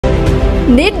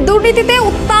NEET दुर्नीतिते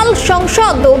उत्ताल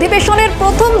संसद अधिवेशनेर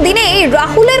प्रथम दिनेई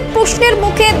राहुलेर प्रश्नेर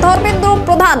मुखे धर्मेंद्र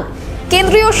प्रधान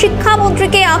केंद्रीय शिक्षा मंत्री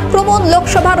के आक्रमण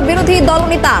लोकसभार विरोधी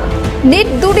दलनेतार। नीट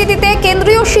दुर्नीतिते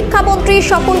केंद्रीय शिक्षा मंत्री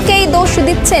सकलकेई दोष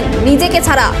दिच्छेन निजेके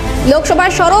छाड़ा लोकसभाय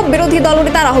सरब विरोधी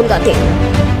दलनेता Rahul Gandhi.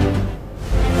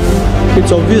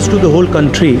 It's obvious to the whole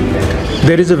country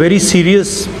there is a very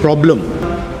serious problem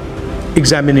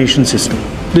examination system.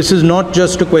 This is not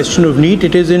just a question of Neet,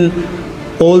 it is in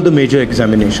all the major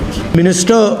examinations.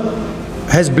 Minister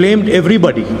has blamed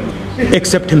everybody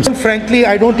except himself. Frankly,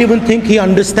 I don't even think he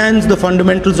understands the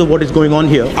fundamentals of what is going on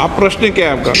here. आप प्रश्न क्या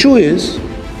है आपका? The issue is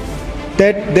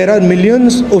that there are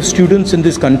millions of students in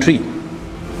this country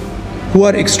who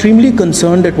are extremely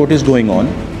concerned at what is going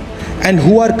on and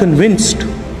who are convinced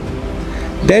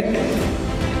that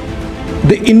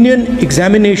the Indian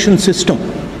examination system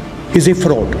is a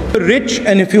fraud. You're rich,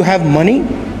 and if you have money,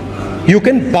 you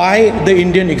can buy the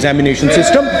Indian examination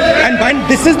system. And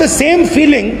this is the same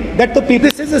feeling that the people.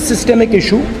 This is a systemic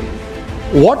issue.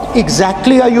 What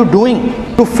exactly are you doing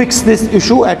to fix this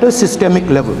issue at a systemic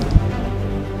level?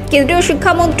 केंद्रीय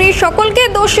शिक्षा मंत्री सकलके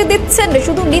दोष दिच्छेन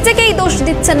शुधु निजेकेई दोष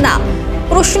दिच्छेन ना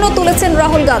प्रश्न तुलेছেন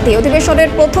राहुल गांधी। अधिवेशनेर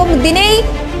प्रथम दिनेई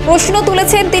प्रश्न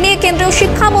तुलेছেন তিনি केंद्रीय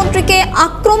शिक्षा मंत्री के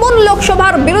आक्रमण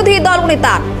लोकसभार विरोधी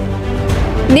दलनेतार।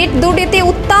 नीट दुर्नीति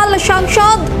उत्ताल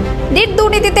संसद। नीट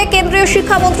दुर्नीतिते केंद्रीय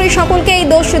शिक्षा मंत्री सकलकेई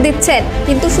दोष दिच्छेन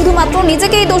किन्तु शुधुमात्र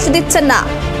निजेकेई दोष दिच्छेन ना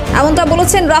एमनटा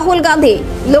বলেছেন राहुल गांधी।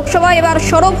 लोकसभाয় এবার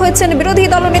সরব হয়েছেন বিরোধী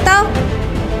দলনেতা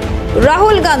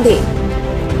রাহুল গান্ধী।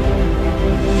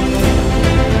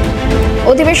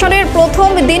 अधिवेशनेर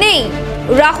प्रथम दिनेई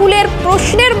राहुलेर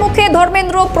प्रश्नेर मुखे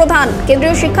धर्मेंद्र प्रधान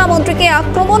केंद्रीय शिक्षा मंत्री के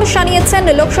आक्रमण शानिয়েছেন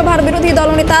लोकसभार विरोधी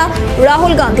दलनेता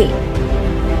राहुल गांधी।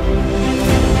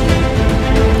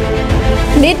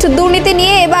 नीट दुर्नीति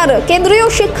निये एबार केंद्रीय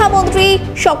शिक्षा मंत्री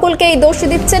सकलकेई दोष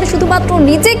दिচ্ছেন शुधुमात्र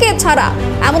निजेके छाड़ा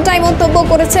एमनटाई मन्तब्य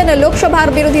करेছেন लोकसभार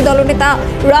विरोधी दलनेता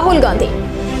राहुल गांधी।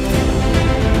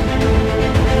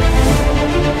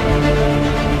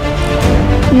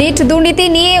 नीट दुर्नीति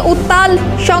निये उत्ताल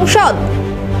संसद।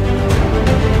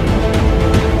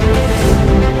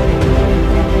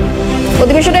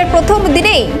 अधिवेशनेर प्रथम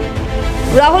दिनेई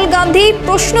राहुल गांधी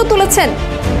प्रश्न तुलेছেন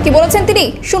কি বলেছেন তিনি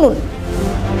শুনুন।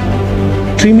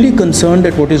 Extremely concerned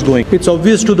at what is going. It's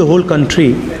obvious to the whole country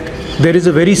there is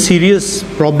a very serious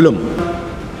problem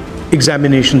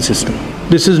examination system.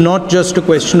 This is not just a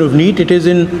question of Neet, it is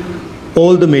in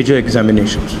all the major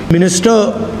examinations. Minister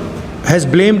has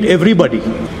blamed everybody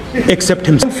except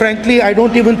himself. Frankly, I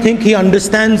don't even think he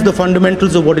understands the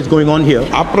fundamentals of what is going on here.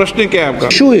 आप प्रश्न क्या है आपका?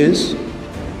 The issue is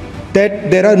that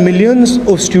there are millions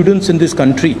of students in this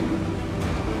country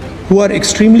who are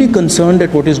extremely concerned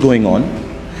at what is going on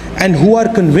and who are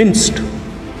convinced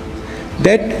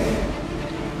that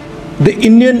the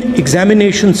Indian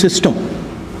examination system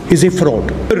is a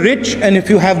fraud. You're rich, and if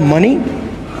you have money,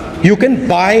 you can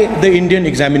buy the Indian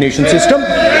examination system.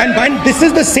 And this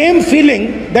is the same feeling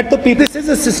that the people. This is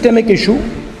a systemic issue.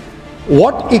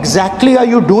 What exactly are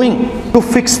you doing to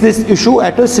fix this issue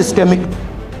at a systemic?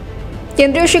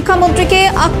 केंद्रीय शिक्षा मंत्री के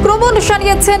आक्रमण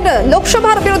शानिয়েছেন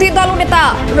लोकसभार विरोधी दलनेता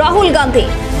Rahul Gandhi.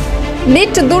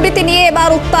 NEET दुर्नीति निये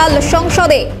एबार उत्ताल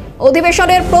संसदे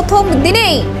अधिवेशनेर प्रथम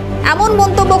दिनेई एमन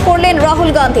मन्तब्य करलेन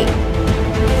राहुल गांधी।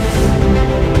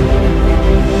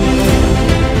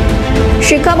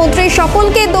 शिक्षामंत्री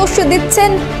सकलके दोष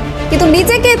दिচ্ছেন কিন্তু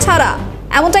নিজেকে ছাড়া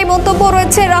এমনটাই মন্তব্য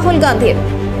রয়েছে রাহুল গান্ধীর।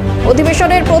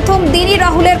 অধিবেশনের প্রথম দিনই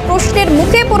রাহুলের প্রশ্নের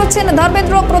মুখে পড়েছেন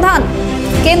ধর্মেন্দ্র প্রধান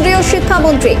কেন্দ্রীয়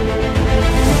শিক্ষামন্ত্রী।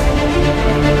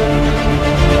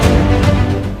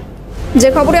 যে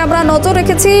খবরে আমরা নজর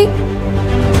রেখেছি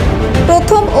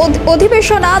প্রথম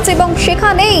অধিবেশন আজ এবং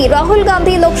সেখানেই রাহুল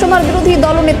গান্ধী লোকসভার বিরোধী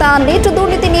দলনেতা নীট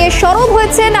দুর্নীতি নিয়ে সরব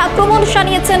হয়েছেন, আক্রমণ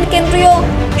শানিয়েছেন কেন্দ্রীয়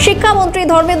শিক্ষামন্ত্রী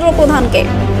ধর্মেন্দ্র প্রধানকে।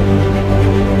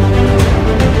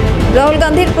 রাহুল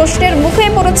গান্ধীর প্রশ্নের মুখে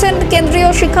পড়েছেন কেন্দ্রীয়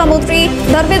শিক্ষামন্ত্রী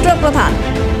ধর্মেন্দ্র প্রধান।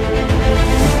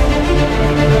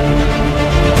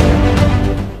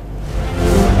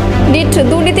 নীট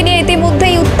দুর্নীতি নিয়ে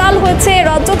ইতিমধ্যেই উত্তাল হয়েছে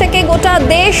রাজ্য থেকে গোটা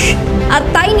দেশ, আর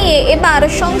তাই নিয়ে এবার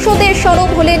সংসদে সরব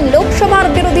হলেন লোকসভার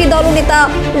বিরোধী দলনেতা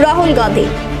রাহুল গান্ধী।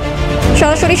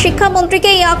 সরাসরি শিক্ষামন্ত্রীকে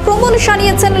এই আক্রমণ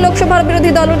শানিয়েছেন লোকসভার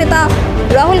বিরোধী দলনেতা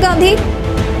রাহুল গান্ধী।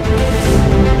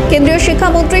 কেন্দ্রীয়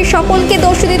শিক্ষামন্ত্রী সকলকে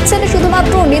দোষ দিচ্ছেন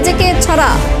শুধুমাত্র নিজেকে ছাড়া,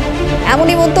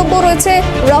 এমনই মন্তব্য রয়েছে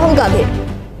রাহুল গান্ধীর।